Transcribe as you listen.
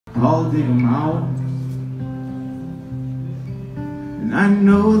I'll dig them out. And I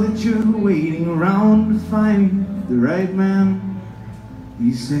know that you're waiting around to find the right man,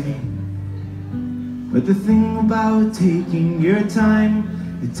 you say. But the thing about taking your time,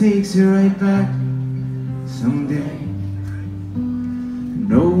 it takes you right back someday.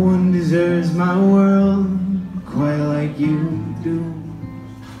 No one deserves my world quite like you do.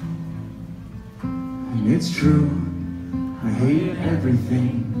 And it's true, I hate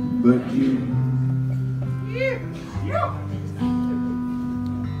everything but you.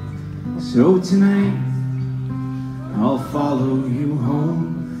 So tonight, I'll follow you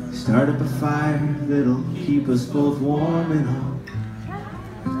home, start up a fire that'll keep us both warm, and I'll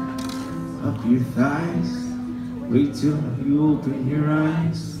up your thighs. Wait till you open your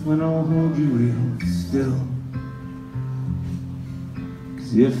eyes when I'll hold you real still.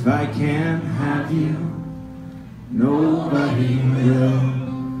 'Cause if I can't have you, nobody will.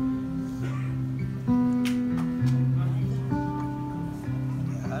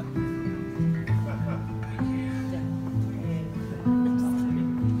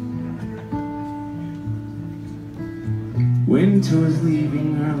 Winter's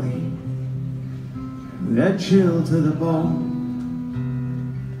leaving early, that chill to the bone.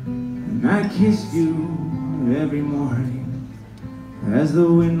 And I kissed you every morning as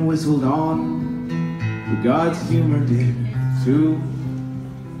the wind whistled on, but God's humor did too.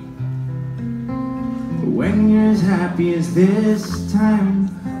 But when you're as happy as this, time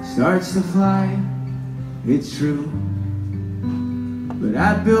starts to fly, it's true. But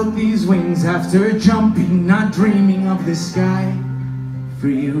I built these wings after jumping, not dreaming of the sky for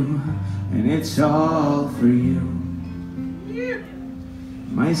you. And it's all for you.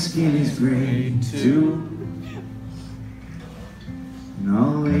 My skin is gray too, and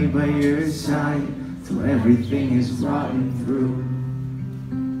I'll lay by your side till everything is rotten through.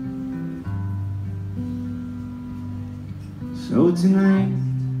 So tonight,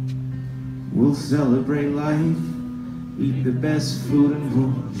 we'll celebrate life, eat the best food and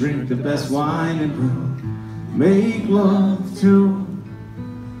we'll drink the best wine, and we'll make love too.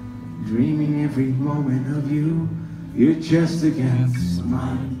 Dreaming every moment of you, your chest against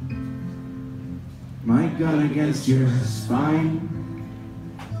mine, my gun against your spine.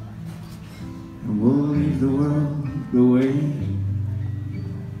 And we'll leave the world the way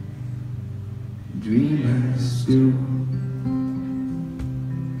dreamers do.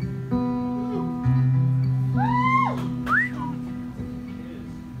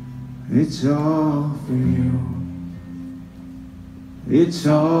 It's all for you. It's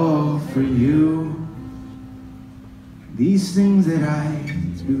all for you. These things that I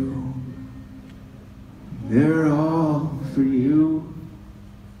do, they're all for you.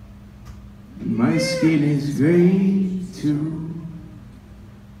 And my skin is gray too,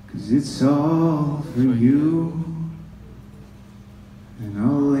 'cause it's all for you. And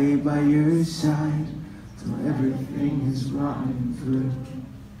I'll lay by your side till everything is rotten through.